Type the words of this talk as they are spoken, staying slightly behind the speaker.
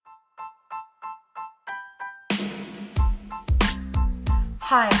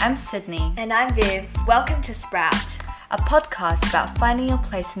Hi, I'm Sydney. And I'm Viv. Welcome to Sprout, a podcast about finding your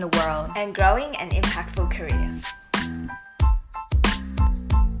place in the world and growing an impactful career.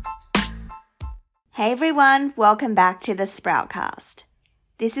 Hey everyone, welcome back to the Sproutcast.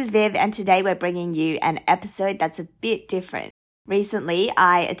 This is Viv, and today we're bringing you an episode that's a bit different. Recently,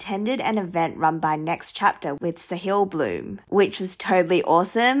 I attended an event run by Next Chapter with Sahil Bloom, which was totally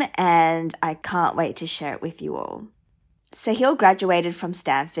awesome, and I can't wait to share it with you all. Sahil graduated from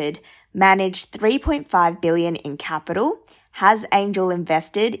Stanford, managed $3.5 billion in capital, has angel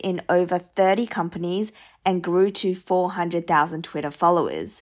invested in over 30 companies, and grew to 400,000 Twitter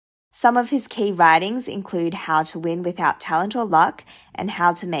followers. Some of his key writings include How to Win Without Talent or Luck and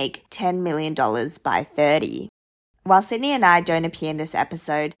How to Make $10 million by 30. While Sydney and I don't appear in this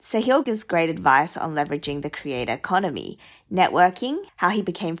episode, Sahil gives great advice on leveraging the creator economy, networking, how he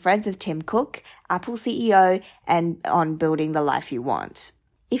became friends with Tim Cook, Apple CEO, and on building the life you want.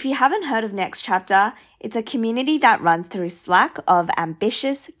 If you haven't heard of Next Chapter, it's a community that runs through Slack of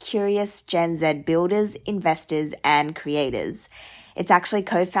ambitious, curious Gen Z builders, investors, and creators. It's actually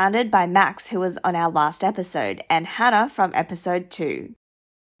co-founded by Max, who was on our last episode, and Hannah from episode 2.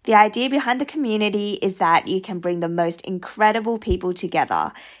 The idea behind the community is that you can bring the most incredible people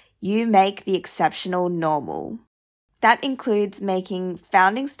together. You make the exceptional normal. That includes making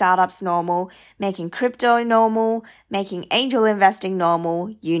founding startups normal, making crypto normal, making angel investing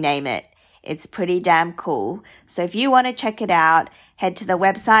normal, you name it. It's pretty damn cool. So if you want to check it out, head to the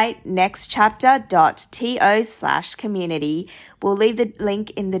website nextchapter.to/community. We'll leave the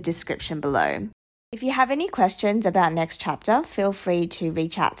link in the description below. If you have any questions about Next Chapter, feel free to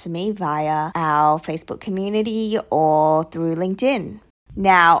reach out to me via our Facebook community or through LinkedIn.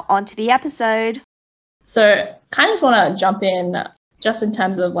 Now, on to the episode. So kind of just want to jump in just in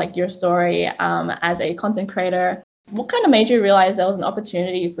terms of like your story as a content creator. What kind of made you realize there was an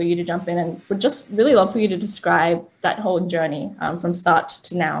opportunity for you to jump in, and would just really love for you to describe that whole journey from start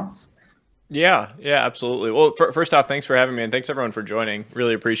to now. Yeah, absolutely. Well, first off, thanks for having me, and thanks everyone for joining.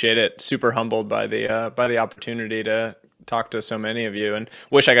 Really appreciate it. Super humbled by the opportunity to talk to so many of you, and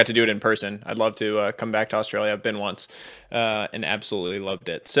wish I got to do it in person. I'd love to come back to Australia. I've been once, and absolutely loved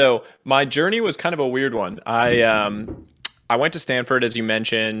it. So my journey was kind of a weird one. I went to Stanford, as you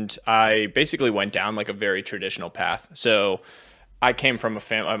mentioned. I basically went down like a very traditional path. So I came from a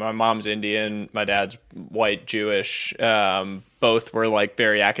family, my mom's Indian, my dad's white Jewish, both were like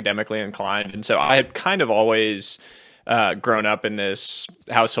very academically inclined. And so I had kind of always grown up in this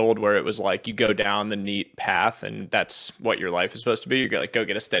household where it was like you go down the neat path and that's what your life is supposed to be. You like go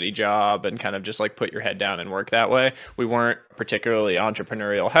get a steady job and kind of just like put your head down and work that way. We weren't particularly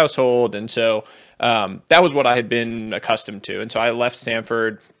entrepreneurial household. And so that was what I had been accustomed to. And so I left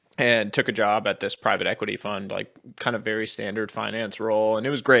Stanford and took a job at this private equity fund, like kind of very standard finance role. And it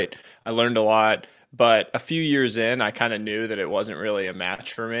was great. I learned a lot. But a few years in, I kind of knew that it wasn't really a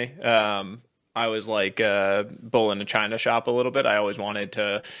match for me. I was like a bull in a china shop a little bit. I always wanted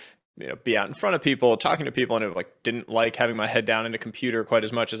to be out in front of people, talking to people, and it like didn't like having my head down in a computer quite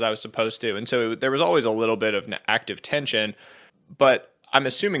as much as I was supposed to. And so there was always a little bit of an active tension. But I'm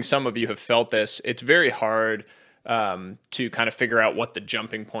assuming some of you have felt this. It's very hard to kind of figure out what the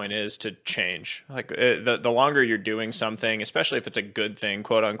jumping point is to change. Like the longer you're doing something, especially if it's a good thing,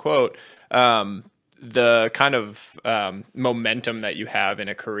 quote unquote, the kind of momentum that you have in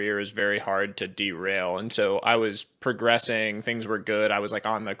a career is very hard to derail. And so I was progressing, things were good. I was like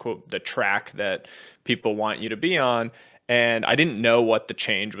on the track that people want you to be on. And I didn't know what the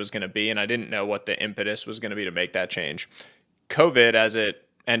change was going to be. And I didn't know what the impetus was going to be to make that change. COVID, as it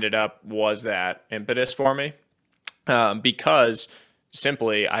ended up, was that impetus for me. Because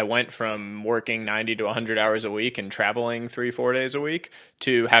simply I went from working 90 to 100 hours a week and traveling 3-4 days a week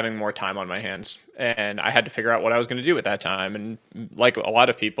to having more time on my hands. And I had to figure out what I was going to do at that time. And like a lot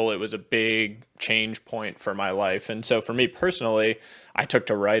of people, it was a big change point for my life. And so for me personally, I took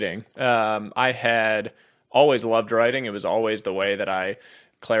to writing. I had always loved writing. It was always the way that I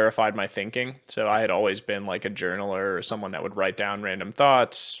clarified my thinking. So I had always been like a journaler or someone that would write down random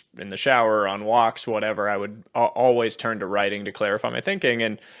thoughts in the shower, on walks, whatever. I would always turn to writing to clarify my thinking.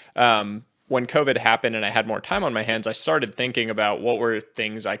 And when COVID happened and I had more time on my hands, I started thinking about what were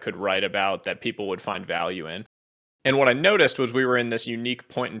things I could write about that people would find value in. And what I noticed was we were in this unique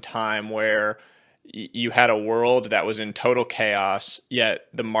point in time where you had a world that was in total chaos, yet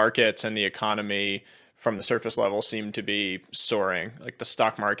the markets and the economy from the surface level seemed to be soaring. Like the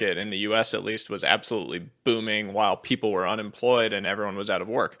stock market in the US at least was absolutely booming while people were unemployed and everyone was out of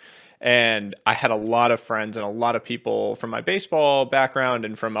work. And I had a lot of friends and a lot of people from my baseball background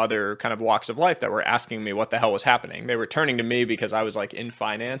and from other kind of walks of life that were asking me what the hell was happening. They were turning to me because I was like in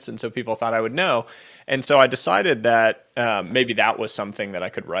finance. And so people thought I would know. And so I decided that maybe that was something that I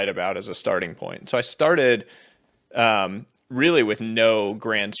could write about as a starting point. So I started really with no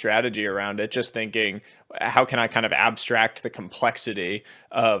grand strategy around it, just thinking, how can I kind of abstract the complexity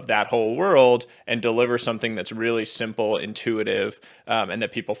of that whole world and deliver something that's really simple, intuitive, and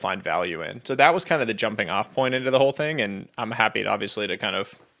that people find value in. So that was kind of the jumping off point into the whole thing. And I'm happy, obviously, to kind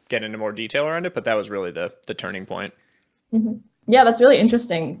of get into more detail around it, but that was really the turning point. Mm-hmm. Yeah, that's really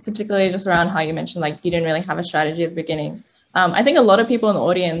interesting, particularly just around how you mentioned like you didn't really have a strategy at the beginning. I think a lot of people in the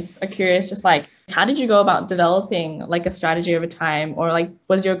audience are curious, just like, how did you go about developing like a strategy over time, or like,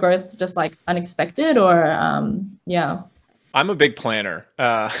 was your growth just like unexpected, or yeah? I'm a big planner.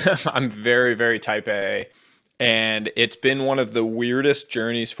 I'm very, very type A, and it's been one of the weirdest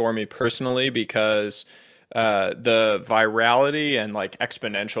journeys for me personally because the virality and like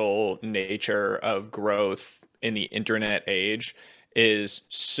exponential nature of growth in the internet age is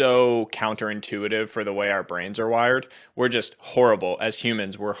so counterintuitive for the way our brains are wired. We're just horrible as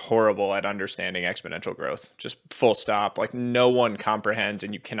humans. We're horrible at understanding exponential growth, just full stop. Like no one comprehends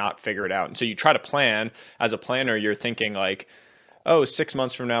and you cannot figure it out. And so you try to plan. As a planner, you're thinking like, oh, 6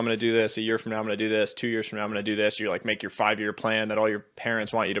 months from now, I'm going to do this. A year from now, I'm going to do this. 2 years from now, I'm going to do this. You like make your 5-year plan that all your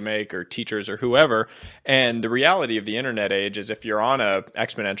parents want you to make, or teachers or whoever. And the reality of the internet age is if you're on a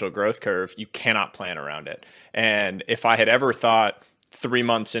exponential growth curve, you cannot plan around it. And if I had ever thought 3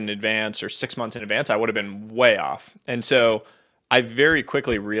 months in advance or 6 months in advance, I would have been way off. And so I very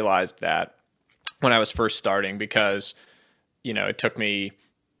quickly realized that when I was first starting, because, it took me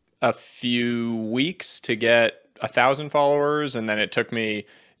a few weeks to get 1,000 followers, and then it took me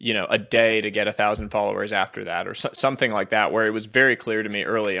a day to get 1,000 followers after that, or something like that, where it was very clear to me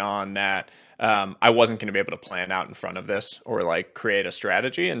early on that I wasn't going to be able to plan out in front of this or like create a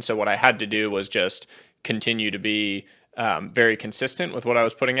strategy. And so what I had to do was just continue to be very consistent with what I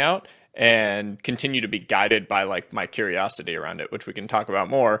was putting out and continue to be guided by like my curiosity around it, which we can talk about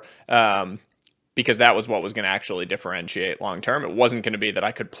more. Because that was what was going to actually differentiate long term. It wasn't going to be that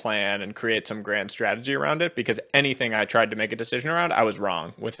I could plan and create some grand strategy around it, because anything I tried to make a decision around, I was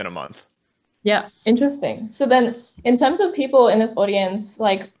wrong within a month. Yeah, interesting. So then in terms of people in this audience,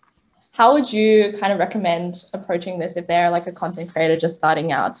 like how would you kind of recommend approaching this if they're like a content creator just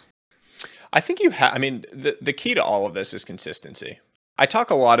starting out? I think the key to all of this is consistency. I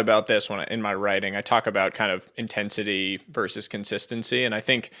talk a lot about this in my writing. I talk about kind of intensity versus consistency. And I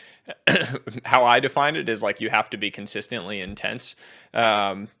think how I define it is like you have to be consistently intense.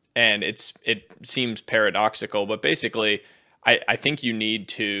 And it seems paradoxical, but basically I think you need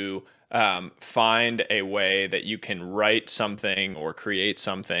to find a way that you can write something or create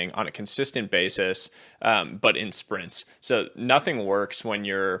something on a consistent basis, but in sprints. So nothing works when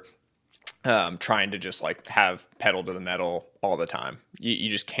you're trying to just like have pedal to the metal all the time.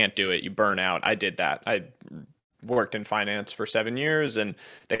 You just can't do it. You burn out. I did that. I worked in finance for 7 years, and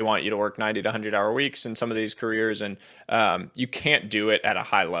they want you to work 90 to 100-hour weeks in some of these careers. And you can't do it at a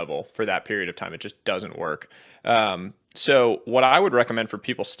high level for that period of time. It just doesn't work. So what I would recommend for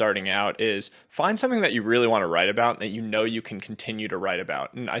people starting out is find something that you really want to write about, that you can continue to write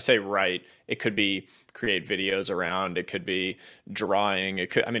about. And I say write, it could be create videos around, it could be drawing, it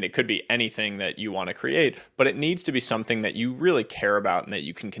could be anything that you want to create, but it needs to be something that you really care about and that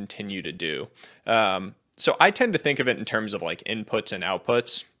you can continue to do. So I tend to think of it in terms of like inputs and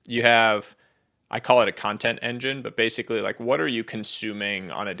outputs. I call it a content engine, but basically like, what are you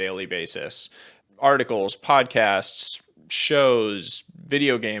consuming on a daily basis? Articles, podcasts, shows,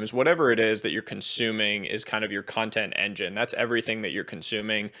 video games, whatever it is that you're consuming is kind of your content engine. That's everything that you're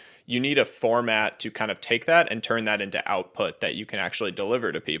consuming. You need a format to kind of take that and turn that into output that you can actually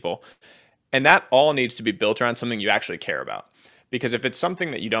deliver to people. And that all needs to be built around something you actually care about. Because if it's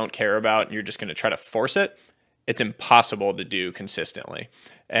something that you don't care about and you're just going to try to force it, it's impossible to do consistently.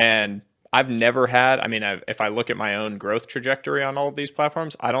 And I've never had, if I look at my own growth trajectory on all of these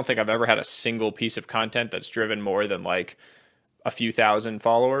platforms, I don't think I've ever had a single piece of content that's driven more than like a few thousand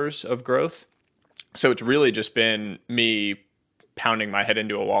followers of growth. So it's really just been me pounding my head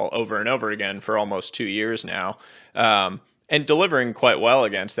into a wall over and over again for almost 2 years now, and delivering quite well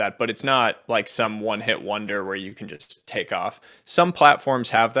against that. But it's not like some one-hit wonder where you can just take off. Some platforms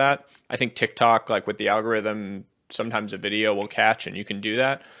have that. I think TikTok, like with the algorithm, sometimes a video will catch and you can do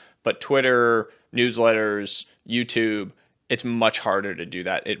that. But Twitter, newsletters, YouTube, it's much harder to do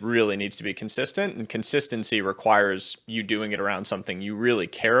that. It really needs to be consistent, and consistency requires you doing it around something you really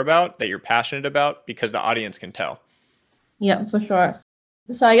care about, that you're passionate about, because the audience can tell. Yeah, for sure.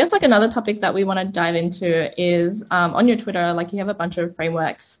 So I guess like another topic that we want to dive into is on your Twitter, like you have a bunch of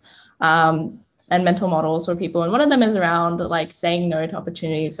frameworks and mental models for people. And one of them is around like saying no to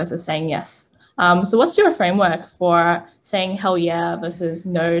opportunities versus saying yes. So what's your framework for saying hell yeah versus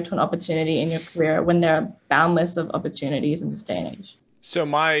no to an opportunity in your career when there are boundless of opportunities in this day and age? So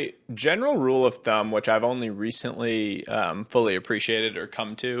my general rule of thumb, which I've only recently fully appreciated or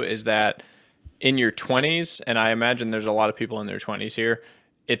come to, is that in your 20s, and I imagine there's a lot of people in their 20s here,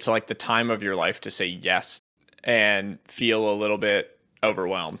 it's like the time of your life to say yes and feel a little bit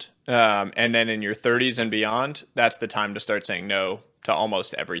overwhelmed. And then in your 30s and beyond, that's the time to start saying no to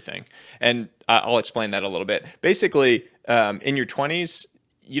almost everything. And I'll explain that a little bit. Basically, in your 20s,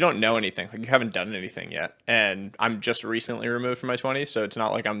 you don't know anything. Like, you haven't done anything yet. And I'm just recently removed from my 20s, so it's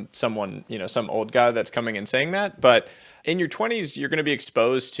not like I'm someone, some old guy that's coming and saying that. But in your 20s, you're going to be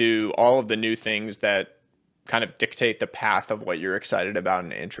exposed to all of the new things that kind of dictate the path of what you're excited about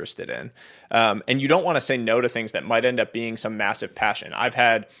and interested in. And you don't want to say no to things that might end up being some massive passion. I've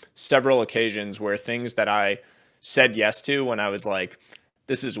had several occasions where things that I said yes to when I was like,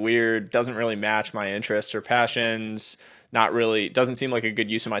 this is weird, doesn't really match my interests or passions, not really, doesn't seem like a good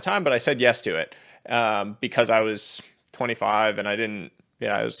use of my time, but I said yes to it because I was 25 and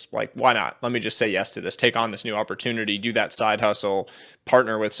I was like, why not? Let me just say yes to this, take on this new opportunity, do that side hustle,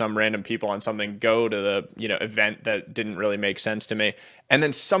 partner with some random people on something, go to the, event that didn't really make sense to me. And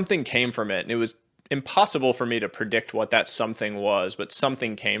then something came from it. And it was impossible for me to predict what that something was, but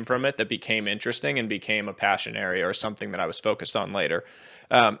something came from it that became interesting and became a passion area or something that I was focused on later.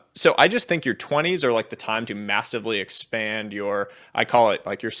 So I just think your 20s are like the time to massively expand I call it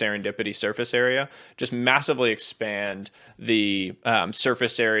like your serendipity surface area, just massively expand the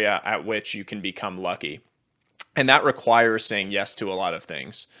surface area at which you can become lucky. And that requires saying yes to a lot of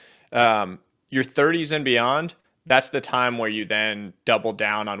things. Your 30s and beyond, that's the time where you then double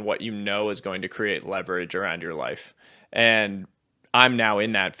down on what you know is going to create leverage around your life. And I'm now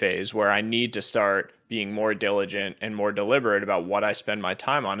in that phase where I need to start being more diligent and more deliberate about what I spend my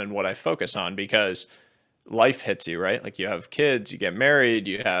time on and what I focus on, because life hits you, right? Like, you have kids, you get married,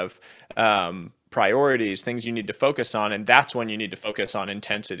 you have priorities, things you need to focus on. And that's when you need to focus on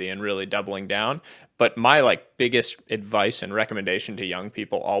intensity and really doubling down. But my biggest advice and recommendation to young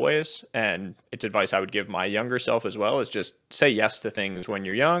people always, and it's advice I would give my younger self as well, is just say yes to things when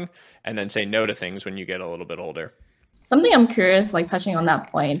you're young and then say no to things when you get a little bit older. Something I'm curious, touching on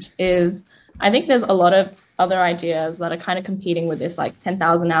that point, is I think there's a lot of other ideas that are kind of competing with this,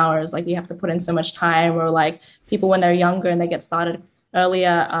 10,000 hours, you have to put in so much time, or people when they're younger and they get started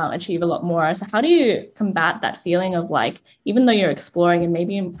earlier achieve a lot more. So how do you combat that feeling of even though you're exploring and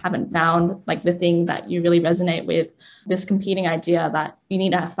maybe you haven't found the thing that you really resonate with, this competing idea that you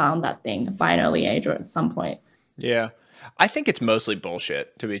need to have found that thing by an early age or at some point? Yeah, I think it's mostly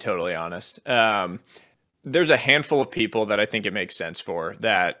bullshit, to be totally honest. There's a handful of people that I think it makes sense for,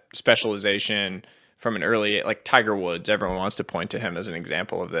 that specialization from an early, like Tiger Woods. Everyone wants to point to him as an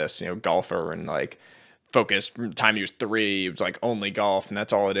example of this, golfer, and focused from the time he was 3, it was only golf and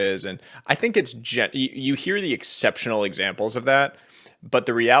that's all it is. And I think it's, you hear the exceptional examples of that, but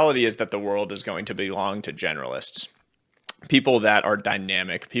the reality is that the world is going to belong to generalists. People that are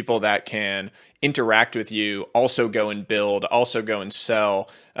dynamic, people that can interact with you, also go and build, also go and sell.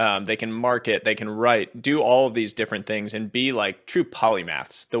 They can market, they can write, do all of these different things and be true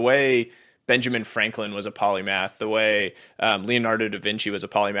polymaths. The way Benjamin Franklin was a polymath, the way Leonardo da Vinci was a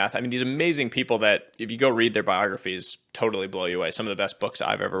polymath. I mean, these amazing people that if you go read their biographies, totally blow you away. Some of the best books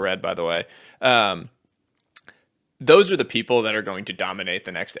I've ever read, by the way. Those are the people that are going to dominate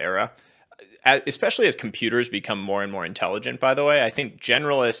the next era. Especially as computers become more and more intelligent, by the way. I think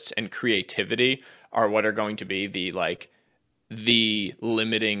generalists and creativity are what are going to be the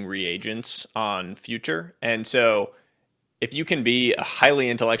limiting reagents on future. And so if you can be a highly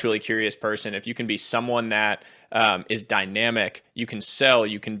intellectually curious person, if you can be someone that is dynamic, you can sell,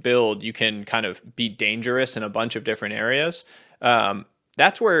 you can build, you can kind of be dangerous in a bunch of different areas,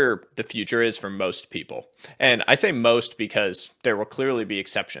 that's where the future is for most people. And I say most because there will clearly be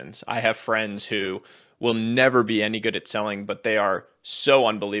exceptions. I have friends who will never be any good at selling, but they are so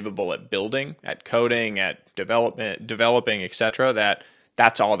unbelievable at building, at coding, at developing, etc.,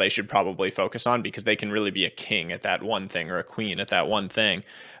 that's all they should probably focus on, because they can really be a king at that one thing or a queen at that one thing.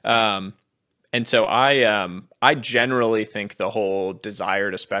 And so I generally think the whole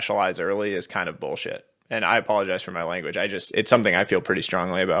desire to specialize early is kind of bullshit. And I apologize for my language. It's something I feel pretty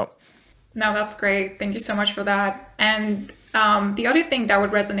strongly about. No, that's great. Thank you so much for that. And the other thing that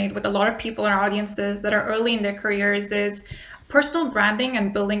would resonate with a lot of people in our audiences that are early in their careers is personal branding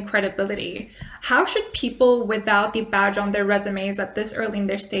and building credibility. How should people without the badge on their resumes at this early in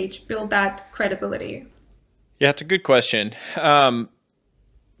their stage build that credibility? Yeah, it's a good question.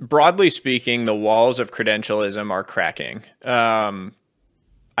 Broadly speaking, the walls of credentialism are cracking.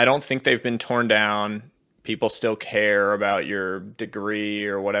 I don't think they've been torn down. People still care about your degree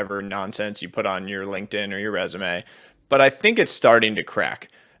or whatever nonsense you put on your LinkedIn or your resume, but I think it's starting to crack.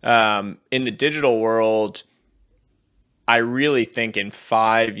 In the digital world, I really think in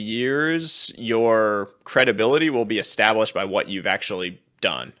 5 years, your credibility will be established by what you've actually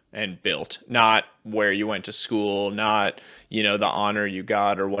done and built, not where you went to school, not, the honor you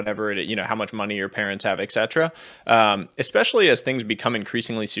got or whatever it, how much money your parents have, etc. Especially as things become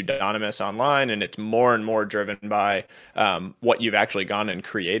increasingly pseudonymous online and it's more and more driven by what you've actually gone and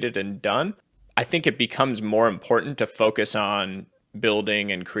created and done. I think it becomes more important to focus on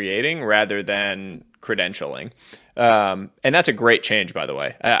building and creating rather than credentialing. And that's a great change, by the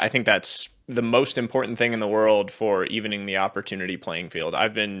way. I think that's the most important thing in the world for evening the opportunity playing field.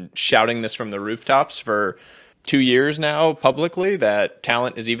 I've been shouting this from the rooftops for 2 years now publicly that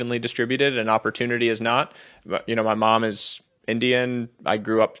talent is evenly distributed and opportunity is not. My mom is Indian. I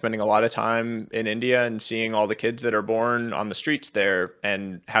grew up spending a lot of time in India and seeing all the kids that are born on the streets there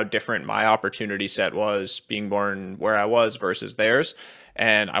and how different my opportunity set was being born where I was versus theirs.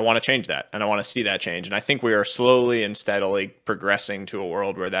 And I want to change that, and I want to see that change. And I think we are slowly and steadily progressing to a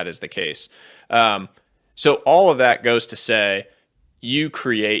world where that is the case. So all of that goes to say, you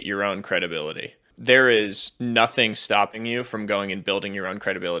create your own credibility. There is nothing stopping you from going and building your own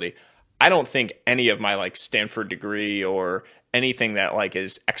credibility. I don't think any of my Stanford degree or anything that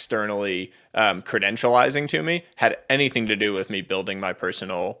is externally credentializing to me had anything to do with me building my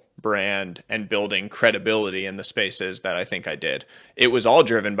personal brand and building credibility in the spaces that I think I did. It was all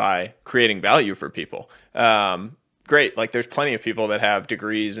driven by creating value for people. Great. There's plenty of people that have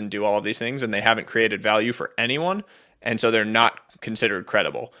degrees and do all of these things and they haven't created value for anyone. And so they're not considered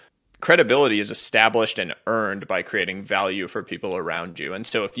credible. Credibility is established and earned by creating value for people around you. And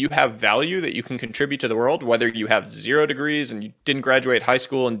so if you have value that you can contribute to the world, whether you have 0 degrees and you didn't graduate high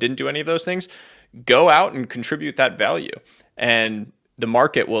school and didn't do any of those things, go out and contribute that value. And the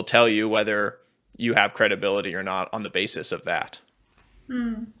market will tell you whether you have credibility or not on the basis of that.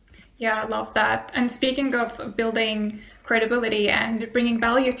 Yeah, I love that. And speaking of building credibility and bringing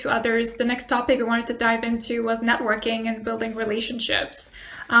value to others, the next topic we wanted to dive into was networking and building relationships.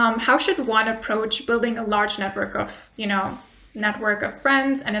 How should one approach building a large network of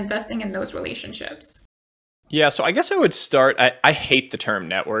friends and investing in those relationships? Yeah, so I guess I would start, I hate the term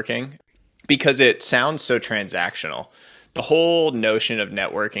networking because it sounds so transactional. The whole notion of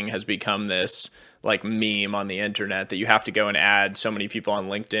networking has become this meme on the internet that you have to go and add so many people on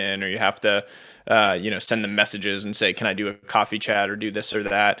LinkedIn, or you have to, send them messages and say, can I do a coffee chat or do this or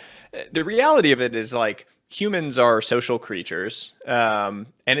that? The reality of it is humans are social creatures, and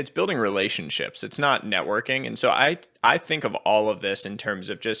it's building relationships. It's not networking. And so I think of all of this in terms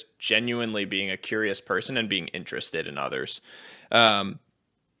of just genuinely being a curious person and being interested in others. Transactional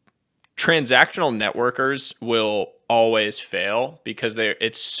networkers will always fail because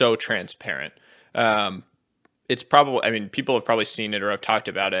it's so transparent. It's probably, people have probably seen it or have talked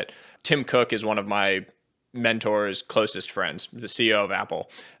about it. Tim Cook is one of my mentor's closest friends, the CEO of Apple.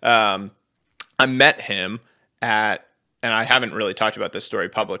 I met him and I haven't really talked about this story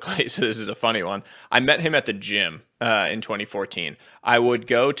publicly, so this is a funny one. I met him at the gym in 2014. I would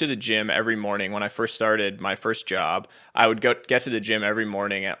go to the gym every morning when I first started my first job. I would get to the gym every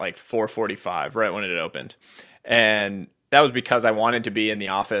morning at 4:45, right when it opened. And that was because I wanted to be in the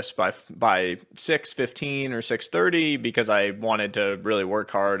office by 6:15 or 6:30 because I wanted to really work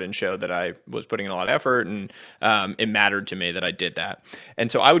hard and show that I was putting in a lot of effort, and it mattered to me that I did that.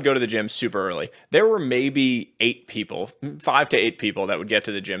 And so I would go to the gym super early. There were maybe 5 to 8 people that would get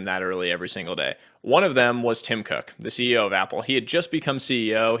to the gym that early every single day. One of them was Tim Cook, the CEO of Apple. He had just become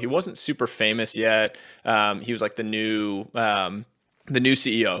CEO. He wasn't super famous yet. He was the new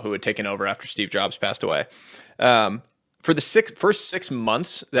CEO who had taken over after Steve Jobs passed away. For the first 6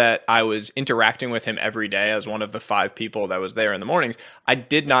 months that I was interacting with him every day as one of the 5 people that was there in the mornings, I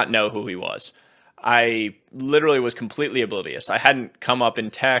did not know who he was. I literally was completely oblivious. I hadn't come up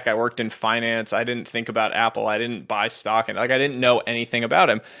in tech. I worked in finance. I didn't think about Apple. I didn't buy stock. And I didn't know anything about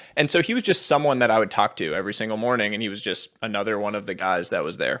him. And so he was just someone that I would talk to every single morning. And he was just another one of the guys that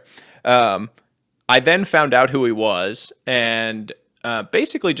was there. I then found out who he was and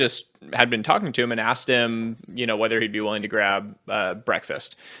basically just had been talking to him and asked him, whether he'd be willing to grab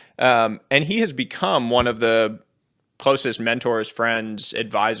breakfast. And he has become one of the closest mentors, friends,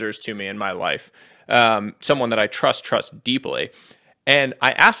 advisors to me in my life, someone that I trust deeply. And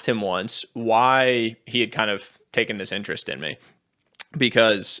I asked him once why he had kind of taken this interest in me,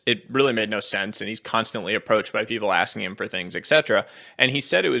 because it really made no sense. And he's constantly approached by people asking him for things, etc. And he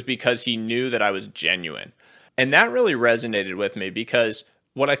said it was because he knew that I was genuine. And that really resonated with me, because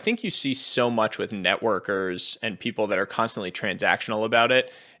what I think you see so much with networkers and people that are constantly transactional about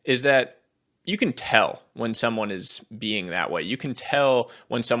it is that you can tell when someone is being that way. You can tell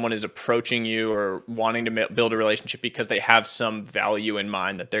when someone is approaching you or wanting to build a relationship because they have some value in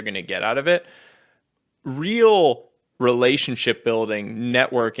mind that they're going to get out of it. Real relationship building,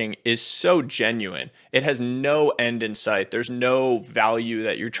 networking is so genuine. It has no end in sight. There's no value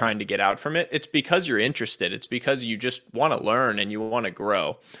that you're trying to get out from it. It's because you're interested. It's because you just want to learn and you want to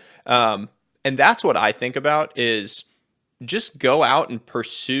grow. And that's what I think about, is just go out and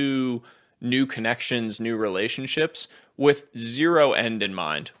pursue new connections, new relationships with zero end in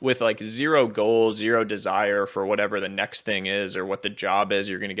mind, with like zero goal, zero desire for whatever the next thing is, or what the job is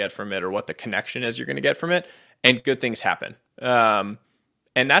you're going to get from it, or what the connection is you're going to get from it. And good things happen. And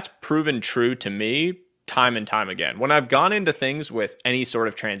that's proven true to me time and time again. When I've gone into things with any sort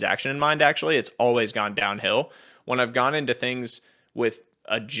of transaction in mind, actually, it's always gone downhill. When I've gone into things with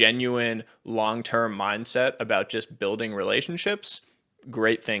a genuine long-term mindset about just building relationships,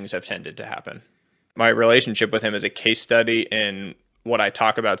 great things have tended to happen. My relationship with him is a case study in what I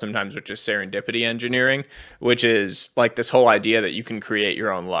talk about sometimes, which is serendipity engineering, which is like this whole idea that you can create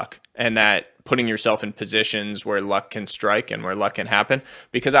your own luck, and that putting yourself in positions where luck can strike and where luck can happen.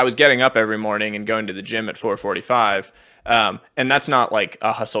 Because I was getting up every morning and going to the gym at 4:45. And that's not like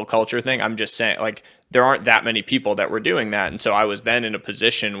a hustle culture thing. I'm just saying, like, there aren't that many people that were doing that. And so I was then in a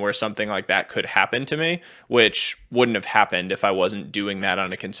position where something like that could happen to me, which wouldn't have happened if I wasn't doing that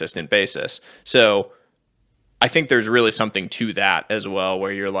on a consistent basis. So I think there's really something to that as well,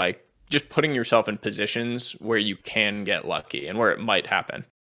 where you're like just putting yourself in positions where you can get lucky and where it might happen.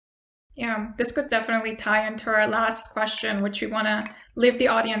 Yeah, this could definitely tie into our last question, which we want to leave the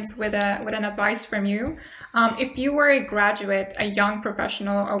audience with an advice from you. If you were a graduate, a young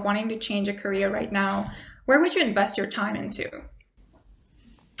professional, or wanting to change a career right now, where would you invest your time into?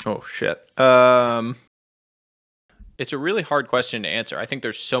 Oh, shit. It's a really hard question to answer. I think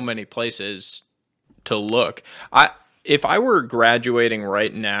there's so many places to look. If I were graduating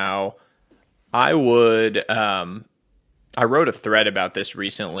right now, I would... I wrote a thread about this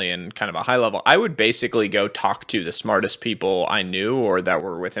recently in kind of a high level. I would basically go talk to the smartest people I knew or that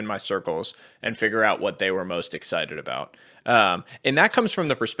were within my circles and figure out what they were most excited about. And that comes from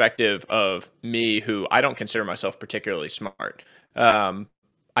the perspective of me, who I don't consider myself particularly smart.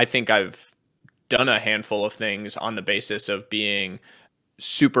 I think I've done a handful of things on the basis of being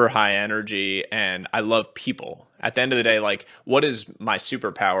super high energy, and I love people. At the end of the day, like, what is my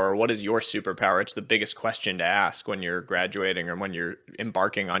superpower? What is your superpower? It's the biggest question to ask when you're graduating or when you're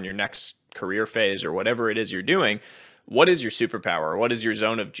embarking on your next career phase or whatever it is you're doing. What is your superpower? What is your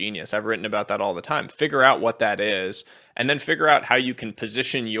zone of genius? I've written about that all the time. Figure out what that is, and then figure out how you can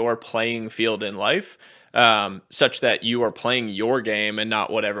position your playing field in life such that you are playing your game and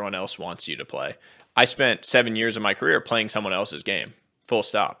not what everyone else wants you to play. I spent 7 years of my career playing someone else's game. Full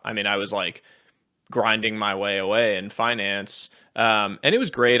stop. I mean, I was like grinding my way away in finance. And it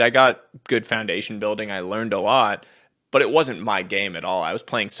was great. I got good foundation building. I learned a lot, but it wasn't my game at all. I was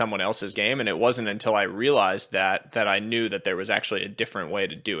playing someone else's game. And it wasn't until I realized that I knew that there was actually a different way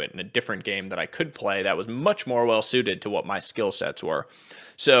to do it and a different game that I could play that was much more well suited to what my skill sets were.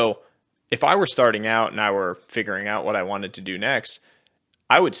 So if I were starting out and I were figuring out what I wanted to do next,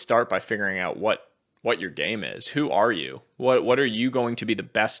 I would start by figuring out what your game is. Who are you? What are you going to be the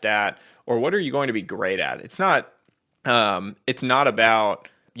best at, or what are you going to be great at? It's not about,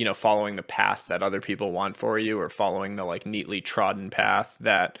 following the path that other people want for you, or following the like neatly trodden path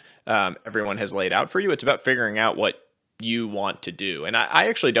that everyone has laid out for you. It's about figuring out what you want to do. And I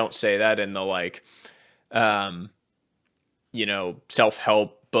actually don't say that in the like,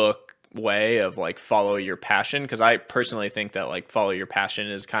 self-help book way of like follow your passion, because I personally think that like follow your passion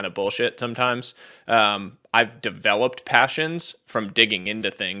is kind of bullshit sometimes. I've developed passions from digging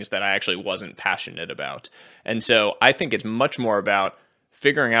into things that I actually wasn't passionate about. And so I think it's much more about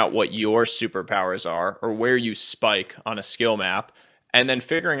figuring out what your superpowers are, or where you spike on a skill map, and then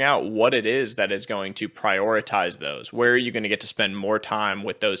figuring out what it is that is going to prioritize those. Where are you going to get to spend more time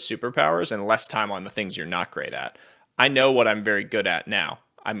with those superpowers and less time on the things you're not great at? I know what I'm very good at now.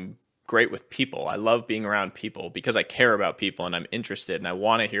 I'm great with people. I love being around people because I care about people and I'm interested and I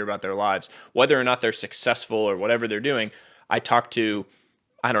want to hear about their lives, whether or not they're successful or whatever they're doing. I talk to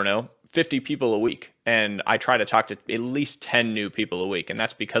I don't know, 50 people a week. And I try to talk to at least 10 new people a week. And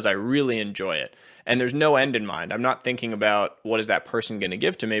that's because I really enjoy it. And there's no end in mind. I'm not thinking about what is that person going to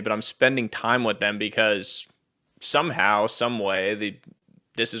give to me, but I'm spending time with them because somehow, some way,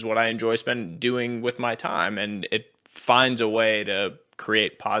 this is what I enjoy doing with my time. And it finds a way to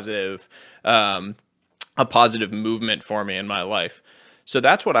create a positive movement for me in my life. So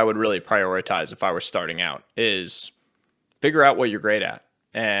that's what I would really prioritize if I were starting out, is figure out what you're great at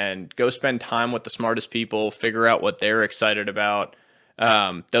and go spend time with the smartest people, figure out what they're excited about.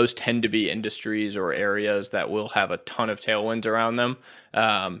 Those tend to be industries or areas that will have a ton of tailwinds around them,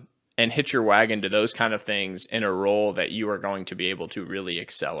 and hitch your wagon to those kind of things in a role that you are going to be able to really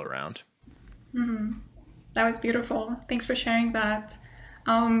excel around. Mm-hmm. That was beautiful. Thanks for sharing that.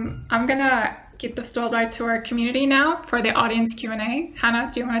 I'm gonna get the spotlight to our community now for the audience Q&A. Hannah,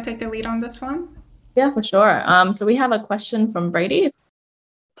 do you want to take the lead on this one? Yeah, for sure. So we have a question from Brady.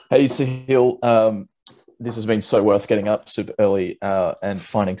 Hey, Sahil. This has been so worth getting up super early and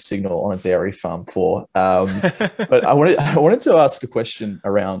finding signal on a dairy farm for. But I wanted to ask a question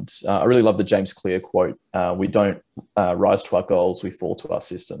around, I really love the James Clear quote, we don't rise to our goals, we fall to our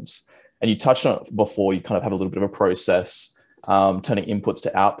systems. And you touched on it before, you kind of have a little bit of a process, turning inputs to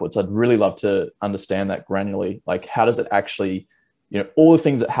outputs. I'd really love to understand that granularly. Like, how does it actually, all the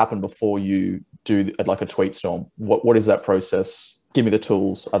things that happen before you do like a tweet storm, what is that process? Give me the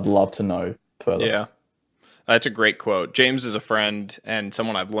tools. I'd love to know further. Yeah. That's a great quote. James is a friend and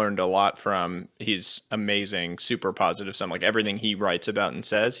someone I've learned a lot from. He's amazing, super positive. Something like everything he writes about and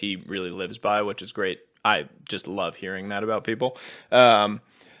says, he really lives by, which is great. I just love hearing that about people.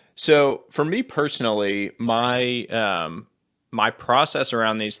 So for me personally, my process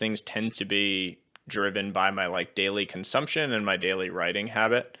around these things tends to be driven by my like daily consumption and my daily writing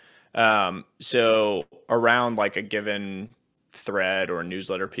habit. So around like a given thread or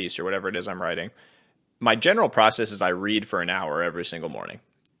newsletter piece or whatever it is I'm writing, my general process is I read for an hour every single morning.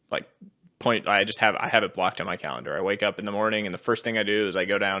 Like I have it blocked on my calendar. I wake up in the morning and the first thing I do is I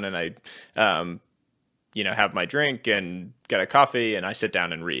go down and I, have my drink and get a coffee and I sit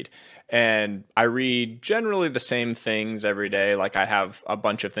down and read. And I read generally the same things every day. Like I have a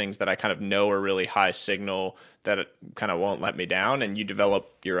bunch of things that I kind of know are really high signal that it kind of won't let me down. And you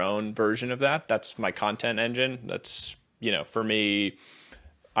develop your own version of that. That's my content engine. That's, for me,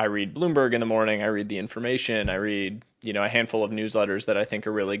 I read Bloomberg in the morning. I read The Information. I read, a handful of newsletters that I think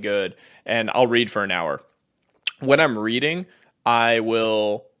are really good. And I'll read for an hour. When I'm reading, I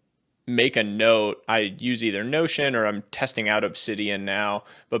will make a note. I use either Notion or I'm testing out Obsidian now,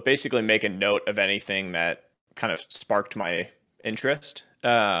 but basically make a note of anything that kind of sparked my interest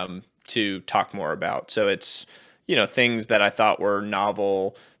to talk more about. So it's, things that I thought were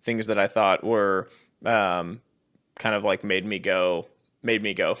novel, things that I thought were kind of like made me go,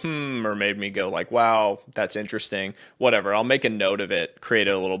 or made me go like, wow, that's interesting, whatever. I'll make a note of it, create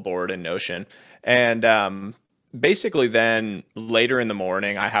a little board in Notion. And basically then later in the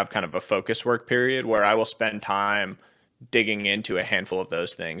morning, I have kind of a focus work period where I will spend time digging into a handful of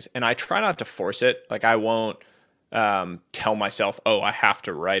those things. And I try not to force it. Like I won't tell myself, oh, I have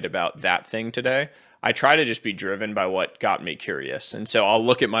to write about that thing today. I try to just be driven by what got me curious. And so I'll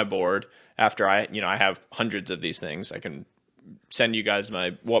look at my board after I have hundreds of these things. I can send you guys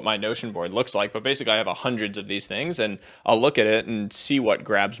what my Notion board looks like, but basically I have hundreds of these things and I'll look at it and see what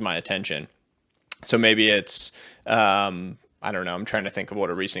grabs my attention. So maybe it's, I don't know, I'm trying to think of what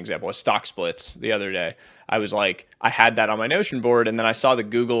a recent example was. Stock splits the other day. I was like, I had that on my Notion board and then I saw the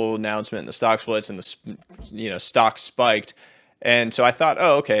Google announcement and the stock splits and the, stock spiked. And so I thought,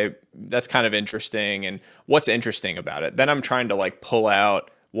 oh, okay, that's kind of interesting. And what's interesting about it? Then I'm trying to like pull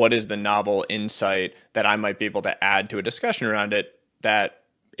out what is the novel insight that I might be able to add to a discussion around it that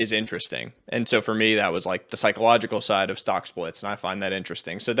is interesting. And so for me, that was like the psychological side of stock splits. And I find that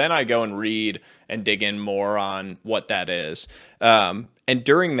interesting. So then I go and read and dig in more on what that is. And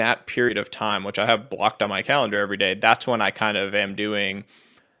during that period of time, which I have blocked on my calendar every day, that's when I kind of am doing,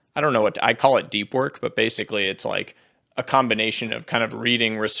 I don't know what I call it, deep work, but basically it's like a combination of kind of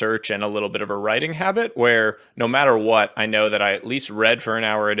reading, research, and a little bit of a writing habit where no matter what, I know that I at least read for an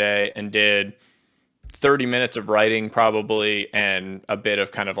hour a day and did 30 minutes of writing probably, and a bit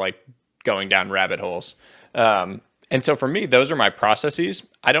of kind of like going down rabbit holes. And so for me, those are my processes.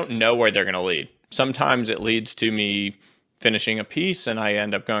 I don't know where they're going to lead. Sometimes it leads to me finishing a piece and I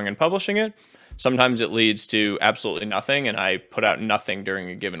end up going and publishing it. Sometimes it leads to absolutely nothing and I put out nothing during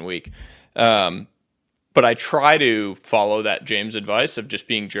a given week. But I try to follow that James advice of just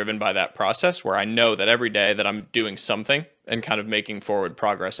being driven by that process where I know that every day that I'm doing something and kind of making forward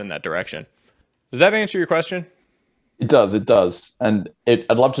progress in that direction. Does that answer your question? It does, it does. And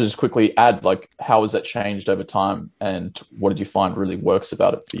I'd love to just quickly add, like, how has that changed over time and what did you find really works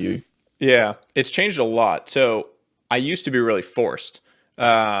about it for you? Yeah, it's changed a lot. So I used to be really forced.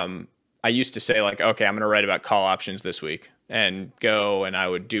 I used to say like, okay, I'm going to write about call options this week and go and I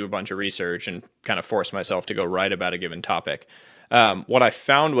would do a bunch of research and kind of force myself to go write about a given topic. What I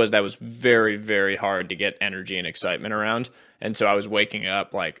found was that was very, very hard to get energy and excitement around. And so I was waking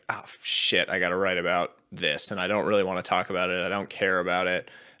up like, oh shit, I got to write about this and I don't really want to talk about it. I don't care about it.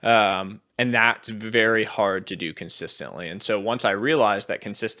 And that's very hard to do consistently. And so once I realized that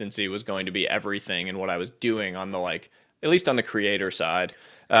consistency was going to be everything in what I was doing on the, like, at least on the creator side,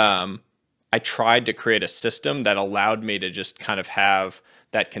 I tried to create a system that allowed me to just kind of have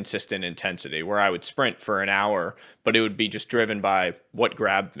that consistent intensity where I would sprint for an hour, but it would be just driven by what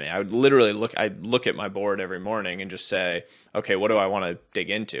grabbed me. I would literally I'd look at my board every morning and just say, okay, what do I want to dig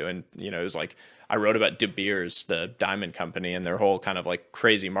into? And, you know, it was like, I wrote about De Beers, the diamond company, and their whole kind of like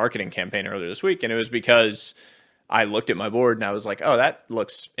crazy marketing campaign earlier this week. And it was because I looked at my board and I was like, oh, that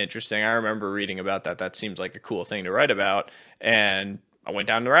looks interesting. I remember reading about that. That seems like a cool thing to write about. And I went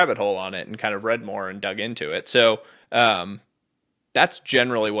down the rabbit hole on it and kind of read more and dug into it. So that's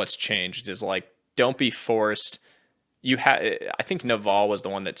generally what's changed is like, don't be forced. I think Naval was the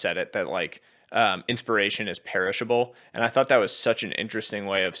one that said it, that like inspiration is perishable. And I thought that was such an interesting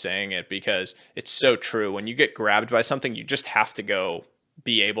way of saying it because it's so true. When you get grabbed by something, you just have to go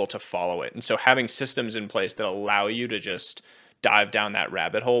be able to follow it. And so having systems in place that allow you to just dive down that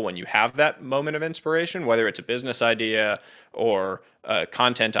rabbit hole when you have that moment of inspiration, whether it's a business idea or a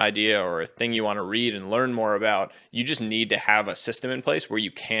content idea or a thing you want to read and learn more about, you just need to have a system in place where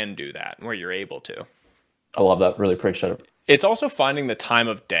you can do that and where you're able to. I love that. Really appreciate it. It's also finding the time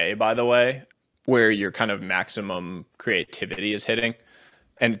of day, by the way, where your kind of maximum creativity is hitting.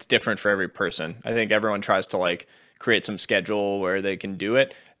 And it's different for every person. I think everyone tries to like create some schedule where they can do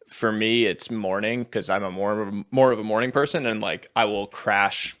it. For me, it's morning because I'm more of a morning person, and like I will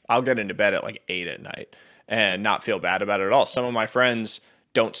crash. I'll get into bed at like 8 at night and not feel bad about it at all. Some of my friends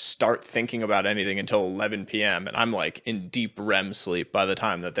don't start thinking about anything until 11 p.m. and I'm like in deep REM sleep by the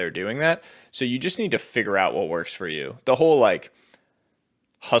time that they're doing that. So you just need to figure out what works for you. The whole like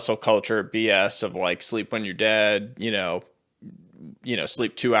hustle culture BS of like sleep when you're dead,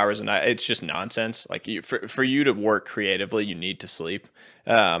 sleep 2 hours a night. It's just nonsense. Like for you to work creatively, you need to sleep.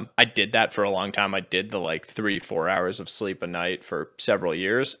 I did that for a long time. I did the like 3-4 hours of sleep a night for several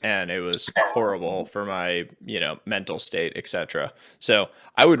years, and it was horrible for my, mental state, etc. So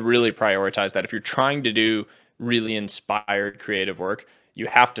I would really prioritize that. If you're trying to do really inspired creative work, you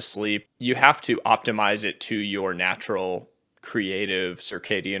have to sleep. You have to optimize it to your natural creative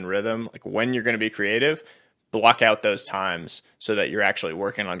circadian rhythm. Like when you're going to be creative, block out those times so that you're actually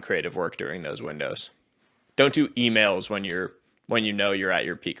working on creative work during those windows. Don't do emails when you're at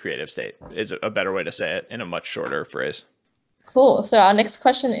your peak creative state is a better way to say it in a much shorter phrase. Cool. So our next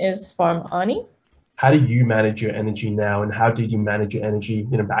question is from Ani. How do you manage your energy now, and how did you manage your energy,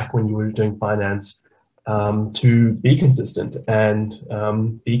 back when you were doing finance, to be consistent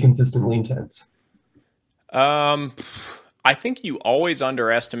and be consistently intense? I think you always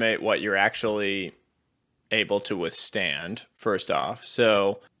underestimate what you're actually able to withstand, first off.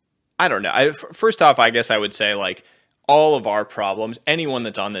 So I don't know. First off, I guess I would say like all of our problems, anyone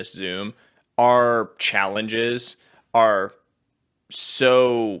that's on this Zoom, our challenges are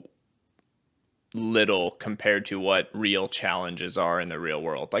so little compared to what real challenges are in the real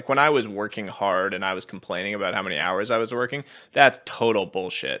world. Like when I was working hard and I was complaining about how many hours I was working, that's total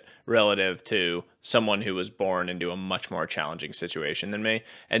bullshit relative to someone who was born into a much more challenging situation than me.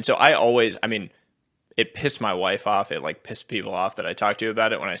 And so it pissed my wife off. It like pissed people off that I talk to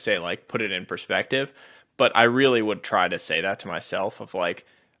about it when I say like put it in perspective. But I really would try to say that to myself of like,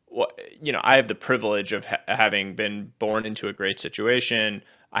 I have the privilege of having been born into a great situation.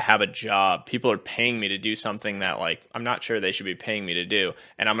 I have a job. People are paying me to do something that like I'm not sure they should be paying me to do.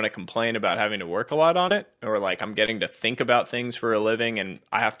 And I'm going to complain about having to work a lot on it, or like I'm getting to think about things for a living and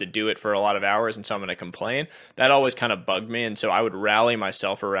I have to do it for a lot of hours. And so I'm going to complain. That always kind of bugged me. And so I would rally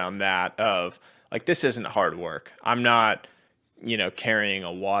myself around that of like, this isn't hard work. I'm not, carrying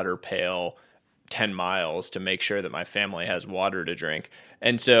a water pail 10 miles to make sure that my family has water to drink.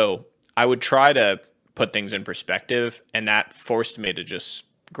 And so I would try to put things in perspective, and that forced me to just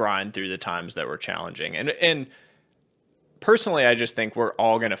grind through the times that were challenging. And personally, I just think we're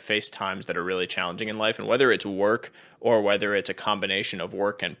all going to face times that are really challenging in life. And whether it's work or whether it's a combination of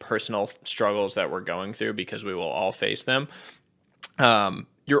work and personal struggles that we're going through, because we will all face them,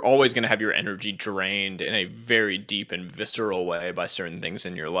 you're always going to have your energy drained in a very deep and visceral way by certain things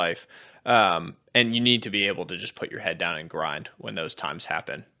in your life. And you need to be able to just put your head down and grind when those times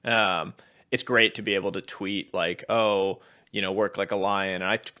happen. It's great to be able to tweet like, oh, work like a lion.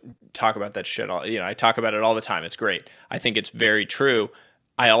 And I talk about that shit I talk about it all the time. It's great. I think it's very true.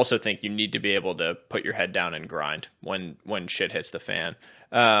 I also think you need to be able to put your head down and grind when shit hits the fan.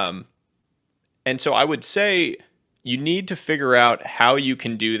 And so I would say you need to figure out how you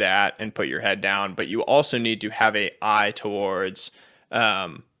can do that and put your head down, but you also need to have an eye towards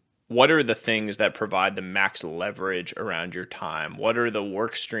what are the things that provide the max leverage around your time? What are the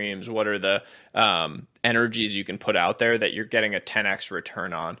work streams? What are the energies you can put out there that you're getting a 10x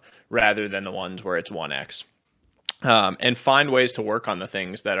return on rather than the ones where it's 1x? And find ways to work on the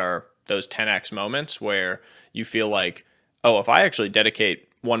things that are those 10x moments where you feel like, oh, if I actually dedicate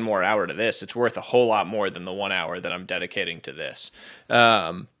one more hour to this, it's worth a whole lot more than the 1 hour that I'm dedicating to this.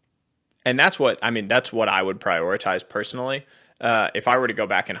 And that's what I would prioritize personally. If I were to go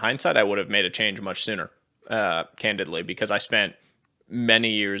back in hindsight, I would have made a change much sooner, candidly, because I spent many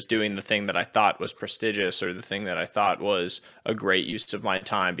years doing the thing that I thought was prestigious or the thing that I thought was a great use of my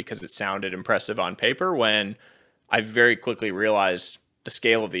time because it sounded impressive on paper, when I very quickly realized the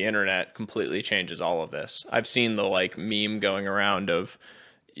scale of the internet completely changes all of this. I've seen the meme going around of,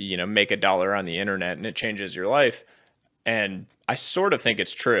 make $1 on the internet and it changes your life. And I sort of think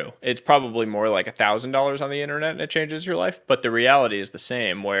it's true. It's probably more like $1,000 on the internet and it changes your life. But the reality is the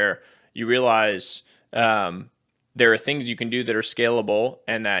same, where you realize there are things you can do that are scalable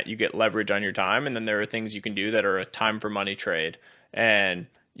and that you get leverage on your time. And then there are things you can do that are a time for money trade. And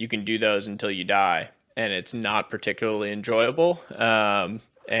you can do those until you die. And it's not particularly enjoyable.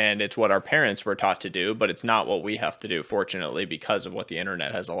 And it's what our parents were taught to do, but it's not what we have to do, fortunately, because of what the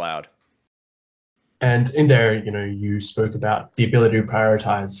internet has allowed. And in there, you spoke about the ability to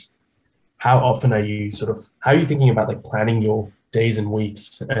prioritize. How often are you how are you thinking about planning your days and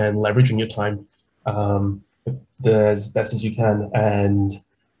weeks and leveraging your time as best as you can? And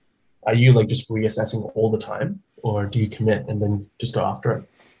are you just reassessing all the time, or do you commit and then just go after it?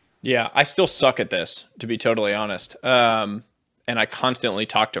 Yeah, I still suck at this, to be totally honest. And I constantly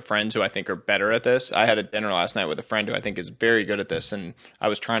talk to friends who I think are better at this. I had a dinner last night with a friend who I think is very good at this, and I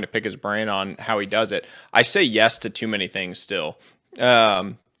was trying to pick his brain on how he does it. I say yes to too many things still.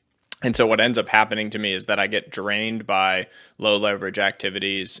 And so what ends up happening to me is that I get drained by low leverage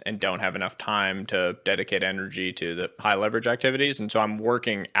activities and don't have enough time to dedicate energy to the high leverage activities. And so I'm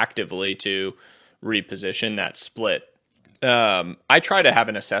working actively to reposition that split. I try to have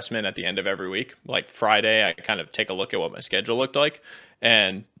an assessment at the end of every week. Like Friday, I kind of take a look at what my schedule looked like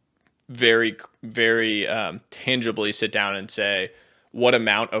and very, very tangibly sit down and say what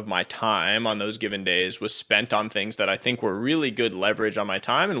amount of my time on those given days was spent on things that I think were really good leverage on my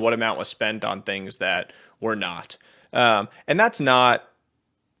time and what amount was spent on things that were not. And that's not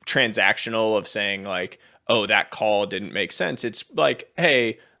transactional of saying oh, that call didn't make sense. It's like,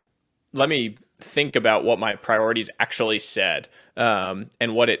 hey, let me think about what my priorities actually said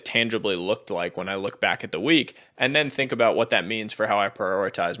and what it tangibly looked like when I look back at the week, and then think about what that means for how I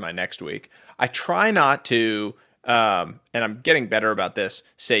prioritize my next week. I try not to, and I'm getting better about this,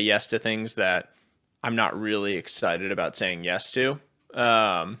 say yes to things that I'm not really excited about saying yes to.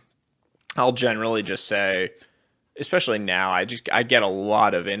 I'll generally just say, especially now, I get a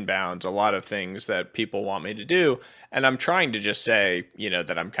lot of inbounds, a lot of things that people want me to do. And I'm trying to just say,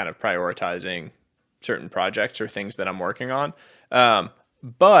 that I'm kind of prioritizing certain projects or things that I'm working on.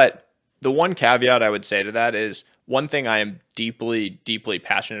 But the one caveat I would say to that is one thing I am deeply, deeply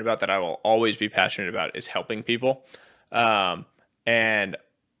passionate about that I will always be passionate about is helping people. And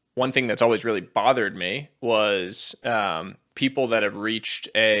one thing that's always really bothered me was people that have reached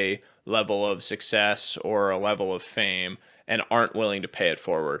a level of success or a level of fame and aren't willing to pay it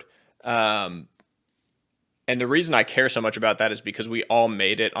forward. And the reason I care so much about that is because we all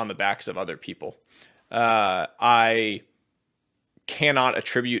made it on the backs of other people. I cannot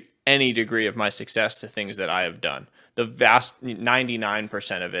attribute any degree of my success to things that I have done. The vast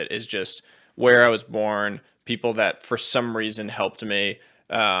 99% of it is just where I was born, people that for some reason helped me,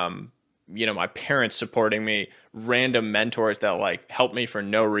 my parents supporting me, random mentors that help me for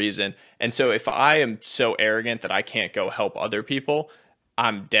no reason. And so if I am so arrogant that I can't go help other people,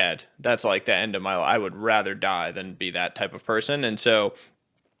 I'm dead. That's the end of my life. I would rather die than be that type of person. And so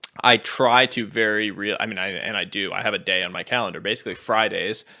I try to I do. I have a day on my calendar. Basically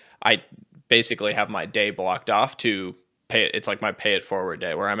Fridays, I basically have my day blocked off to pay it. It's like my pay it forward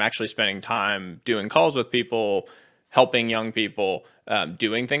day where I'm actually spending time doing calls with people, helping young people,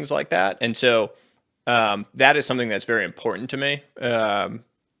 doing things like that. And so that is something that's very important to me.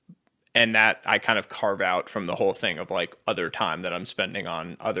 and that I kind of carve out from the whole thing of like other time that I'm spending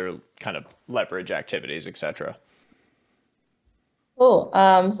on other kind of leverage activities, etc. Cool.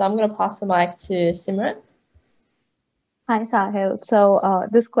 So I'm going to pass the mic to Simran. Hi, Sahil. So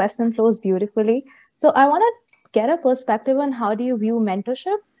this question flows beautifully. So I want to get a perspective on how do you view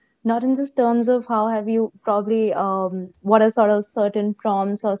mentorship, not in just terms of how have you probably what are sort of certain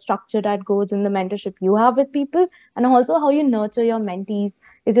prompts or structure that goes in the mentorship you have with people, and also how you nurture your mentees.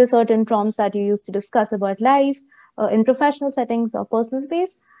 Is there certain prompts that you use to discuss about life in professional settings or personal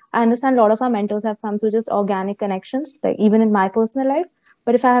space? I understand a lot of our mentors have come through just organic connections, like even in my personal life.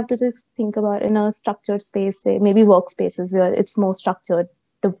 But if I have to just think about in a structured space, say maybe workspaces where it's more structured,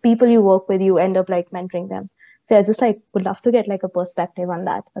 the people you work with, you end up like mentoring them. So I just like would love to get like a perspective on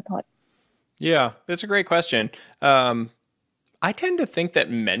that, a thought. Yeah, that's a great question. I tend to think that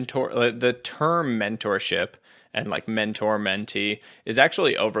the term mentorship and like mentor mentee is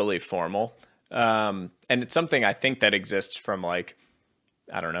actually overly formal. And it's something I think that exists from like,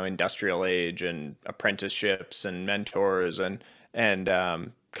 I don't know, industrial age and apprenticeships and mentors and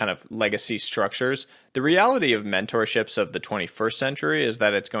kind of legacy structures. The reality of mentorships of the 21st century is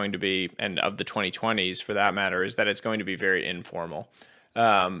that it's going to be, and of the 2020s for that matter, is that it's going to be very informal.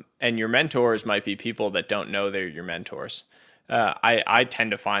 And your mentors might be people that don't know they're your mentors. I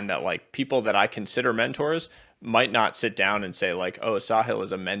tend to find that like people that I consider mentors might not sit down and say like, oh, Sahil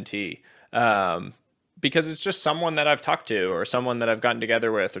is a mentee. Because it's just someone that I've talked to or someone that I've gotten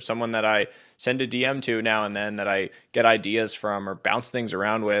together with or someone that I send a DM to now and then that I get ideas from or bounce things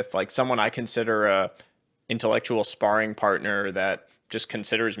around with, like someone I consider a intellectual sparring partner that just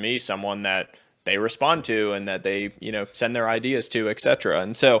considers me someone that they respond to and that they, send their ideas to, etc.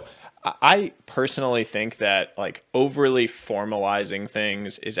 And so I personally think that like overly formalizing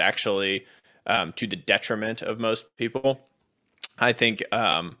things is actually to the detriment of most people. I think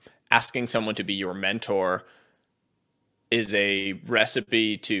asking someone to be your mentor is a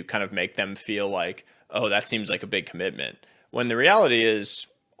recipe to kind of make them feel like, oh, that seems like a big commitment. When the reality is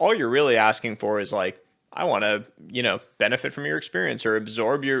all you're really asking for is like, I want to, benefit from your experience or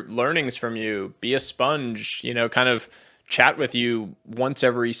absorb your learnings from you, be a sponge, kind of chat with you once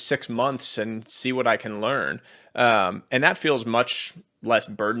every 6 months and see what I can learn. And that feels much less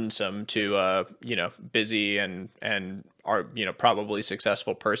burdensome to a, busy and are, probably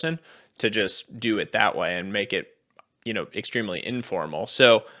successful person to just do it that way and make it, extremely informal.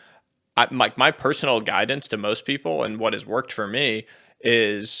 So my personal guidance to most people and what has worked for me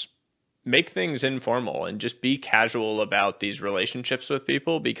is make things informal and just be casual about these relationships with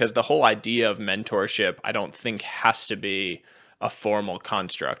people, because the whole idea of mentorship, I don't think has to be a formal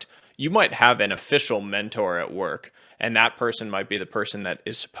construct. You might have an official mentor at work, and that person might be the person that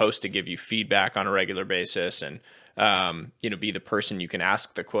is supposed to give you feedback on a regular basis and, be the person you can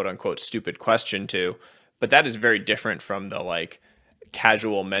ask the quote unquote stupid question to. But that is very different from the like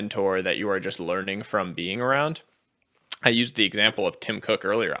casual mentor that you are just learning from being around. I used the example of Tim Cook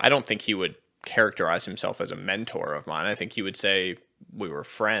earlier. I don't think he would characterize himself as a mentor of mine. I think he would say we were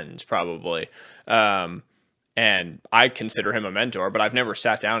friends probably. And I consider him a mentor, but I've never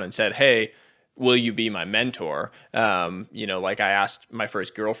sat down and said, hey, will you be my mentor? Like I asked my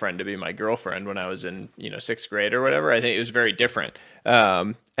first girlfriend to be my girlfriend when I was in, 6th grade or whatever. I think it was very different.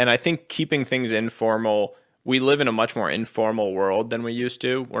 And I think keeping things informal, we live in a much more informal world than we used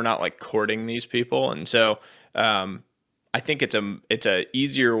to. We're not like courting these people. And so, I think it's a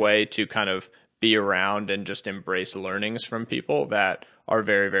easier way to kind of be around and just embrace learnings from people that are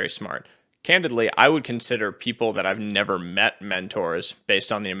very, very smart. Candidly, I would consider people that I've never met mentors based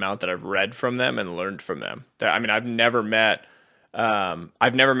on the amount that I've read from them and learned from them. I mean, I've never met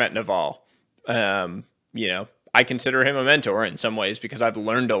Naval. I consider him a mentor in some ways because I've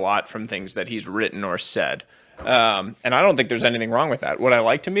learned a lot from things that he's written or said. And I don't think there's anything wrong with that. Would I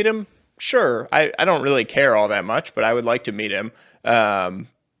like to meet him? Sure. I don't really care all that much, but I would like to meet him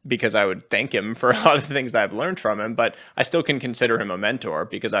because I would thank him for a lot of the things that I've learned from him. But I still can consider him a mentor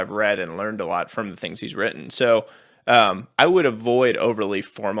because I've read and learned a lot from the things he's written. So I would avoid overly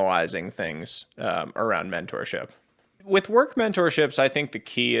formalizing things around mentorship. With work mentorships, I think the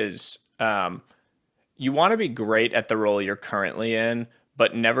key is you want to be great at the role you're currently in,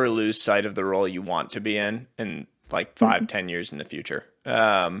 but never lose sight of the role you want to be in like 5-10 years in the future.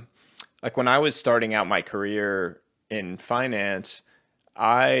 Like when I was starting out my career in finance,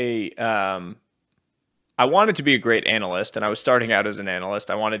 I wanted to be a great analyst, and I was starting out as an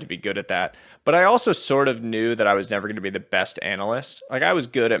analyst. I wanted to be good at that. But I also sort of knew that I was never going to be the best analyst. Like I was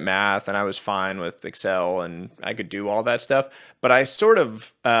good at math and I was fine with Excel and I could do all that stuff. But I sort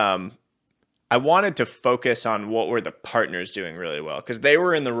of, I wanted to focus on what were the partners doing really well, because they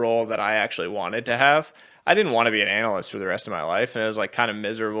were in the role that I actually wanted to have. I didn't want to be an analyst for the rest of my life, and it was like kind of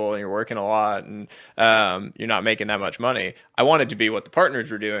miserable, and you're working a lot, and you're not making that much money. I wanted to be what the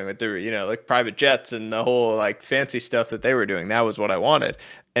partners were doing with their, like private jets and the whole like fancy stuff that they were doing. That was what I wanted.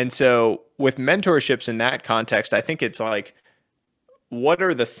 And so with mentorships in that context, I think it's like, what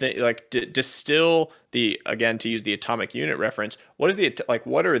are the things, like distill the, again, to use the atomic unit reference, what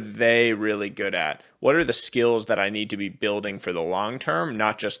are they really good at? What are the skills that I need to be building for the long term,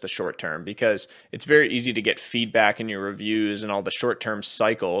 not just the short term? Because it's very easy to get feedback in your reviews and all the short term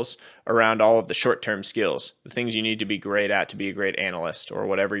cycles around all of the short term skills, the things you need to be great at to be a great analyst or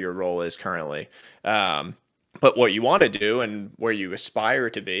whatever your role is currently. But what you want to do and where you aspire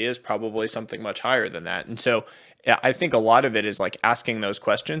to be is probably something much higher than that. And so I think a lot of it is like asking those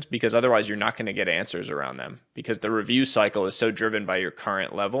questions, because otherwise you're not going to get answers around them, because the review cycle is so driven by your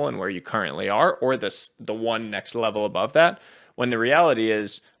current level and where you currently are, or the one next level above that, when the reality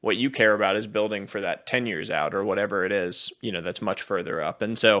is what you care about is building for that 10 years out or whatever it is, that's much further up.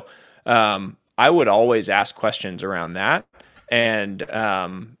 And so I would always ask questions around that, and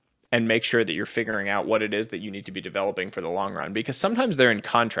make sure that you're figuring out what it is that you need to be developing for the long run, because sometimes they're in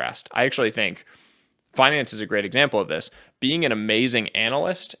contrast. I actually think finance is a great example of this. Being an amazing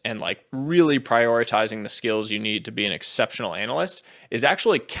analyst and like really prioritizing the skills you need to be an exceptional analyst is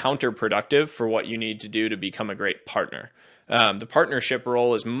actually counterproductive for what you need to do to become a great partner. The partnership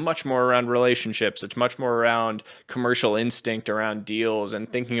role is much more around relationships. It's much more around commercial instinct around deals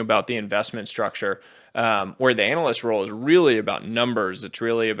and thinking about the investment structure. Where the analyst role is really about numbers. It's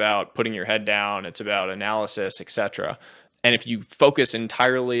really about putting your head down. It's about analysis, etc. And if you focus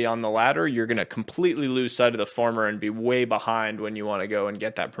entirely on the latter, you're going to completely lose sight of the former and be way behind when you want to go and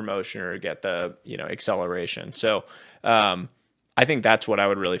get that promotion or get the acceleration. So I think that's what I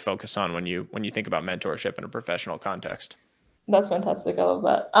would really focus on when you think about mentorship in a professional context. That's fantastic. I love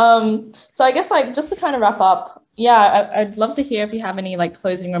that. So I guess like just to kind of wrap up, I'd love to hear if you have any like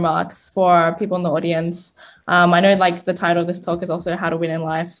closing remarks for people in the audience. I know like the title of this talk is also How to Win in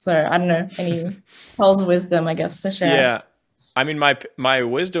Life. So I don't know, any pearls of wisdom, I guess, to share. Yeah. I mean, my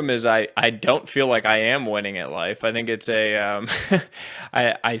wisdom is I don't feel like I am winning at life. I think it's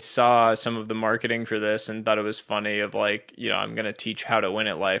I saw some of the marketing for this and thought it was funny of like, I'm going to teach how to win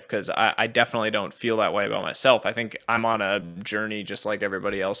at life, because I definitely don't feel that way about myself. I think I'm on a journey just like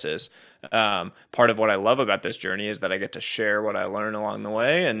everybody else is. Part of what I love about this journey is that I get to share what I learn along the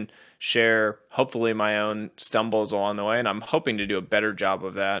way and share hopefully my own stumbles along the way. And I'm hoping to do a better job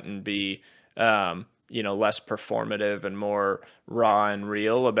of that and be, less performative and more raw and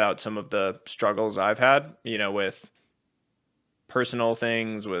real about some of the struggles I've had, with personal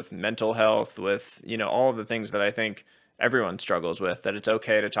things, with mental health, with, all of the things that I think everyone struggles with, that it's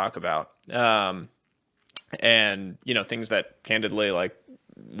okay to talk about. And, things that candidly, like,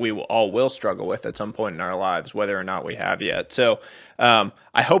 we all will struggle with at some point in our lives, whether or not we have yet. So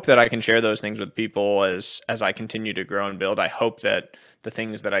I hope that I can share those things with people as I continue to grow and build. I hope that the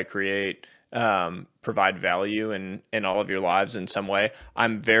things that I create provide value in all of your lives in some way.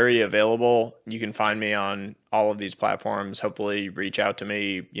 I'm very available. You can find me on all of these platforms. Hopefully reach out to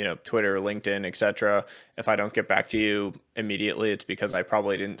me, Twitter, LinkedIn, etc. If I don't get back to you immediately, it's because I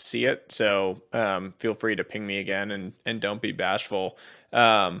probably didn't see it. So feel free to ping me again, and don't be bashful.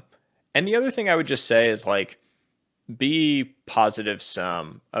 And the other thing I would just say is like, be positive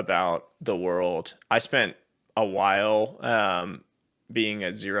some about the world. I spent a while being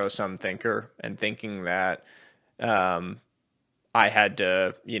a zero-sum thinker and thinking that I had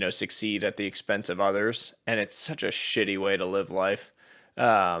to, succeed at the expense of others. And it's such a shitty way to live life.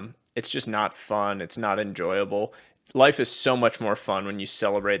 It's just not fun. It's not enjoyable. Life is so much more fun when you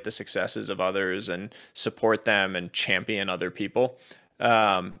celebrate the successes of others and support them and champion other people.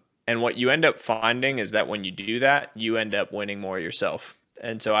 And what you end up finding is that when you do that, you end up winning more yourself.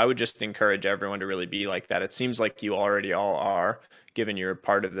 And so I would just encourage everyone to really be like that. It seems like you already all are, given you're a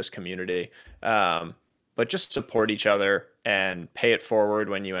part of this community. But just support each other and pay it forward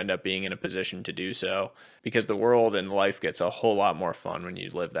when you end up being in a position to do so, because the world and life gets a whole lot more fun when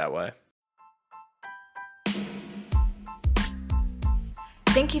you live that way.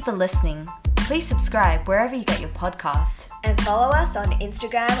 Thank you for listening. Please subscribe wherever you get your podcast. And follow us on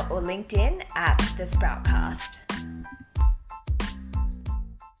Instagram or LinkedIn at The Sproutcast.